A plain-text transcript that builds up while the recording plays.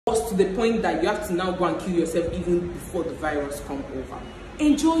to the point that you have to now go and kill yourself even before the virus come over.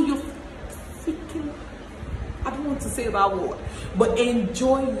 Enjoy your freaking, I don't want to say that word, but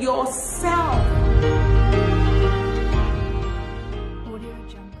enjoy yourself.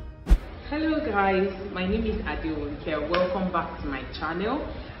 Hello guys, my name is Aderounke. Welcome back to my channel.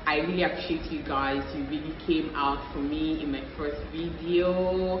 I really appreciate you guys. You really came out for me in my first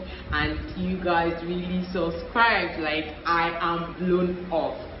video and you guys really subscribed. Like, I am blown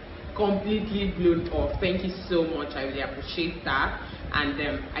off, completely blown off. Thank you so much. I really appreciate that, and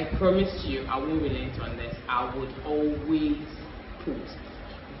I promise you I won't relent on this. I would always post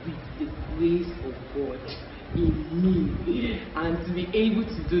with the grace of God in me, and to be able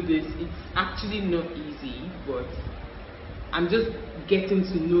to do this, it's actually not easy, but I'm just getting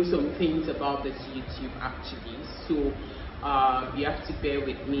to know some things about this YouTube actually. So you have to bear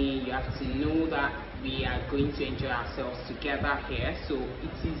with me. You have to know that we are going to enjoy ourselves together here. So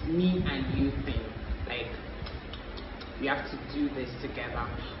it is me and you thing. Like, we have to do this together.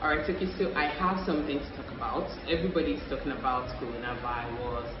 Alright, okay, so I have something to talk about. Everybody's talking about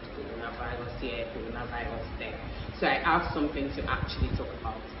coronavirus here, coronavirus there. So I have something to actually talk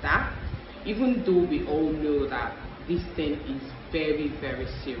about that. Even though we all know that this thing is very, very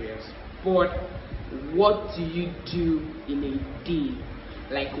serious, but what do you do in a day?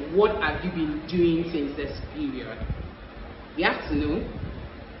 Like, what have you been doing since this period? You have to know.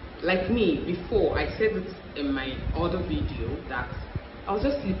 Like me, before, I said it in my other video that I was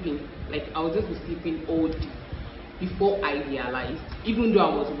just sleeping. Like, I would just be sleeping all day before I realized, even though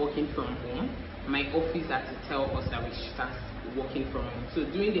I was working from home, my office had to tell us that we should start working from home. So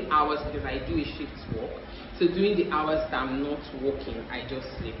during the hours, because I do a shift work, so during the hours that I'm not working, I just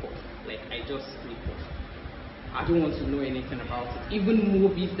sleep off. Like, I just sleep off. I don't want to know anything about it. Even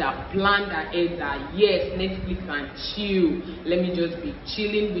movies that planned ahead that yes, Netflix and chill, let me just be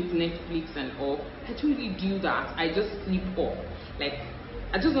chilling with Netflix and all, I don't really do that. I just sleep off. Like,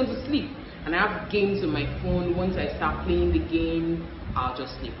 I just want to sleep. And I have games on my phone. Once I start playing the game, I'll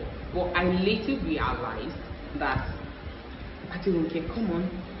just sleep off. But I later realized that I don't care, come on,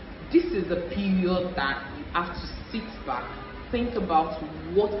 this is a period that you have to sit back, think about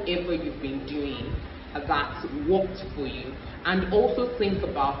whatever you've been doing that worked for you, and also think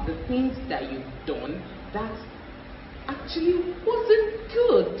about the things that you've done that actually wasn't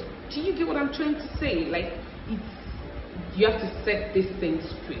good. Do you get what I'm trying to say? Like, you have to set this thing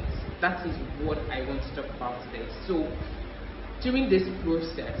straight. That is what I want to talk about today. So during this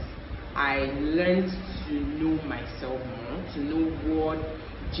process, I learned to know myself more, to know what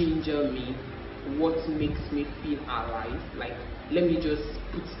ginger me, what makes me feel alive. Like, let me just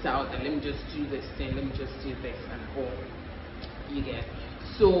put it out and let me just do this thing, let me just do this and all. You get.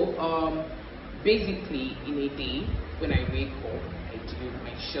 So basically, in a day when I wake up, I do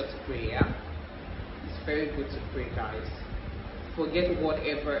my short prayer. It's very good to pray, guys. Forget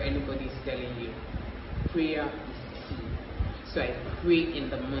whatever anybody's telling you. Prayer is key. So I pray in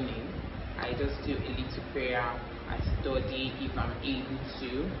the morning. I just do a little prayer. I study if I'm able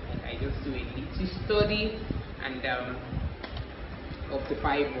to. I just do a little study and of the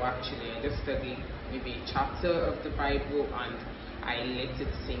Bible. Actually, I just study maybe a chapter of the Bible and I let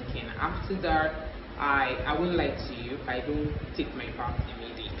it sink in. After that, I won't lie to you, I don't take my bath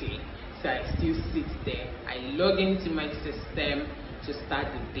immediately. So I still sit there. I log into my system to start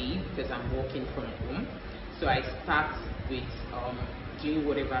the day because I'm working from home. So I start with doing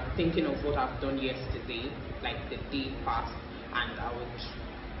whatever, thinking of what I've done yesterday, like the day past, and I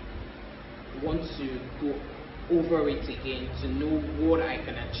would want to go over it again to know what I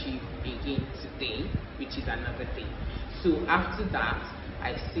can achieve again today, which is another day. So after that,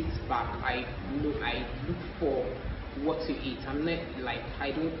 I sit back, I look for what to eat. I'm not like,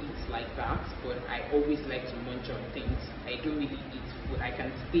 I don't eat like that, but I always like to munch on things. I don't really eat food. I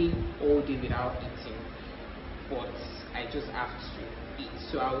can stay all day without eating, but I just have to eat.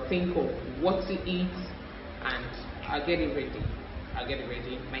 So I'll think of what to eat and I'll get it ready.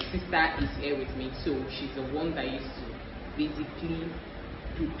 My sister is here with me, so she's the one that used to basically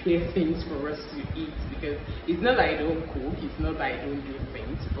prepare things for us to eat, because it's not that I don't cook, it's not that I don't do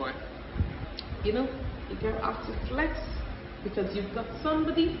things, but you know, you have to flex because you've got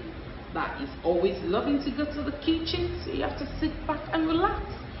somebody that is always loving to go to the kitchen, so you have to sit back and relax.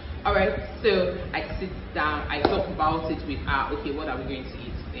 Alright, so I sit down, I talk about it with her. Okay, what are we going to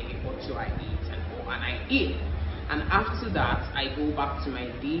eat today? What should I eat? And I eat. And after that, I go back to my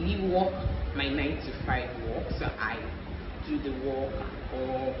daily work, my 9 to 5 work. So I do the work,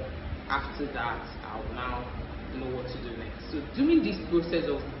 or after that, I'll now know what to do next. So during this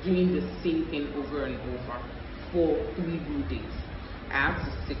process of doing the same thing over and over for 3 good days, I have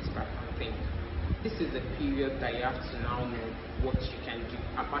to sit back and think. This is a period that you have to now know what you can do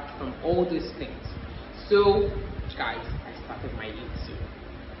apart from all these things. So guys, I started my YouTube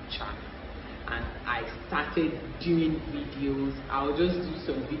channel and I started doing videos. I'll just do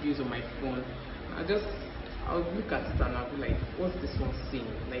some videos on my phone. I'll look at it and I'll be like, what's this one saying?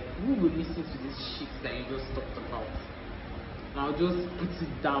 Like, who will listen to this shit that you just talked about? And I'll just put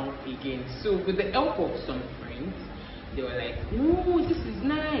it down again. So with the help of some friends, they were like, oh, this is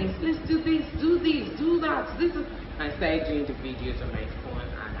nice, let's do this, do that, this is... I started doing the videos on my phone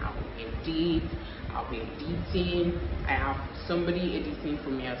and I'll edit, I'll be editing. I have somebody editing for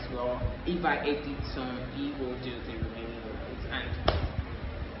me as well. If I edit some, he will do the remaining ones, and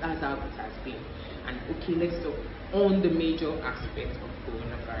that's how it has been. And okay, let's talk on the major aspect of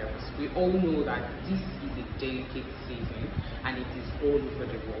coronavirus. We all know that this is a delicate season and it is all over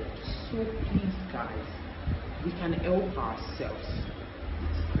the world. So please guys, we can help ourselves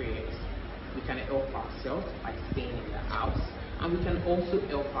with prayers. We can help ourselves by staying in the house, and we can also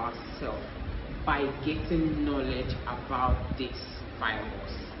help ourselves by getting knowledge about this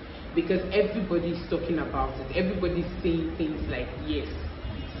virus, because everybody's talking about it. Everybody's saying things like, yes,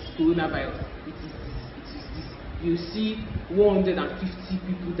 it is coronavirus, it is this. You see 150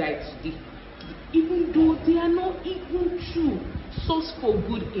 people died today, even though they are not even true. Source for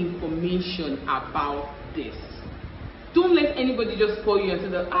good information about this. Don't let anybody just call you and say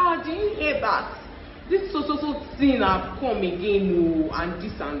that, do you hear that? This so thing have come again, and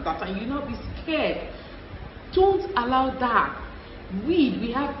this and that, and you not be scared. Don't allow that.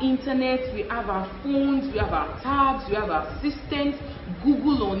 We have internet, we have our phones, we have our tabs, we have our systems.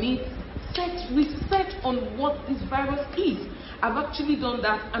 Google on it, research on what this virus is. I've actually done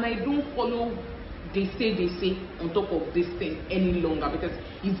that, and I don't follow they say on top of this thing any longer, because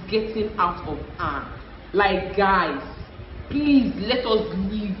it's getting out of hand. Like, guys, please let us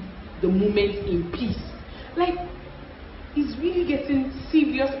live the moment in peace. Like, it's really getting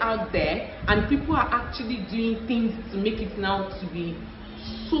serious out there, and people are actually doing things to make it now to be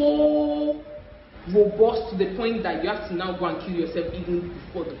so robust to the point that you have to now go and kill yourself even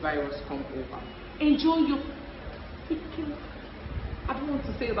before the virus comes over. Enjoy your freaking, I don't want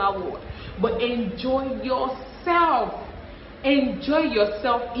to say that word, but enjoy yourself. Enjoy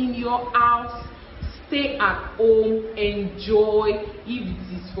yourself in your house. Stay at home. Enjoy. If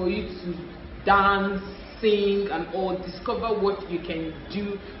it is for you to dance, sing, and all, discover what you can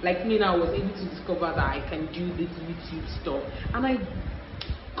do. Like me now, I was able to discover that I can do this YouTube stuff, and I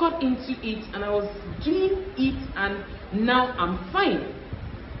got into it and I was doing it, and now I'm fine.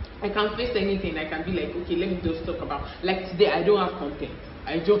 I can face anything. I can be like, okay, let me just talk about, like today I don't have content.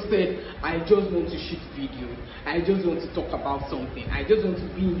 I just said I just want to shoot video. I just want to talk about something. I just want to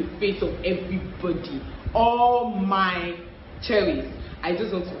be in the face of everybody. All my cherries, I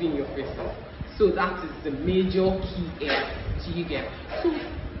just want to be in your faces. So that is the major key here to you guys. So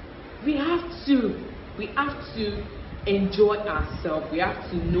we have to enjoy ourselves. We have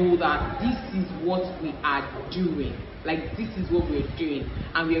to know that this is what we are doing. Like, this is what we're doing,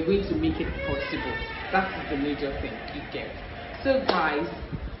 and we are going to make it possible. That is the major thing you get. So guys,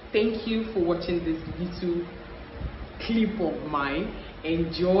 thank you for watching this little clip of mine.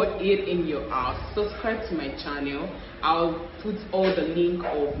 Enjoy it in your house. Subscribe to my channel. I'll put all the link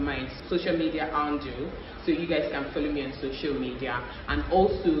of my social media handle so you guys can follow me on social media, and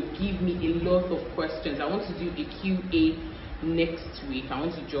also give me a lot of questions. I want to do a QA next week. I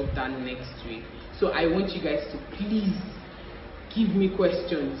want to drop that next week. So I want you guys to please give me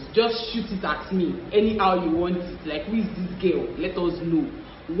questions. Just shoot it at me anyhow you want it. Like, who is this girl? Let us know.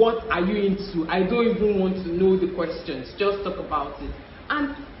 What are you into? I don't even want to know the questions. Just talk about it,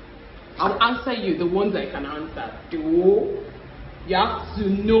 and I'll answer you the ones I can answer. Though you have to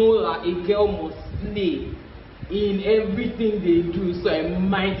know that a girl must slay in everything they do. So I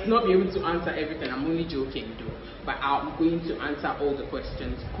might not be able to answer everything. I'm only joking though. But I'm going to answer all the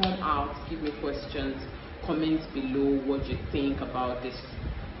questions. Come out, give me questions, comment below what you think about this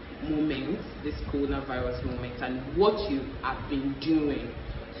moment, this coronavirus moment, and what you have been doing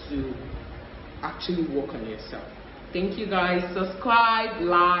to actually work on yourself. Thank you guys. Subscribe,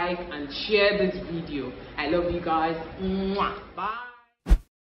 like, and share this video. I love you guys. Mwah. Bye.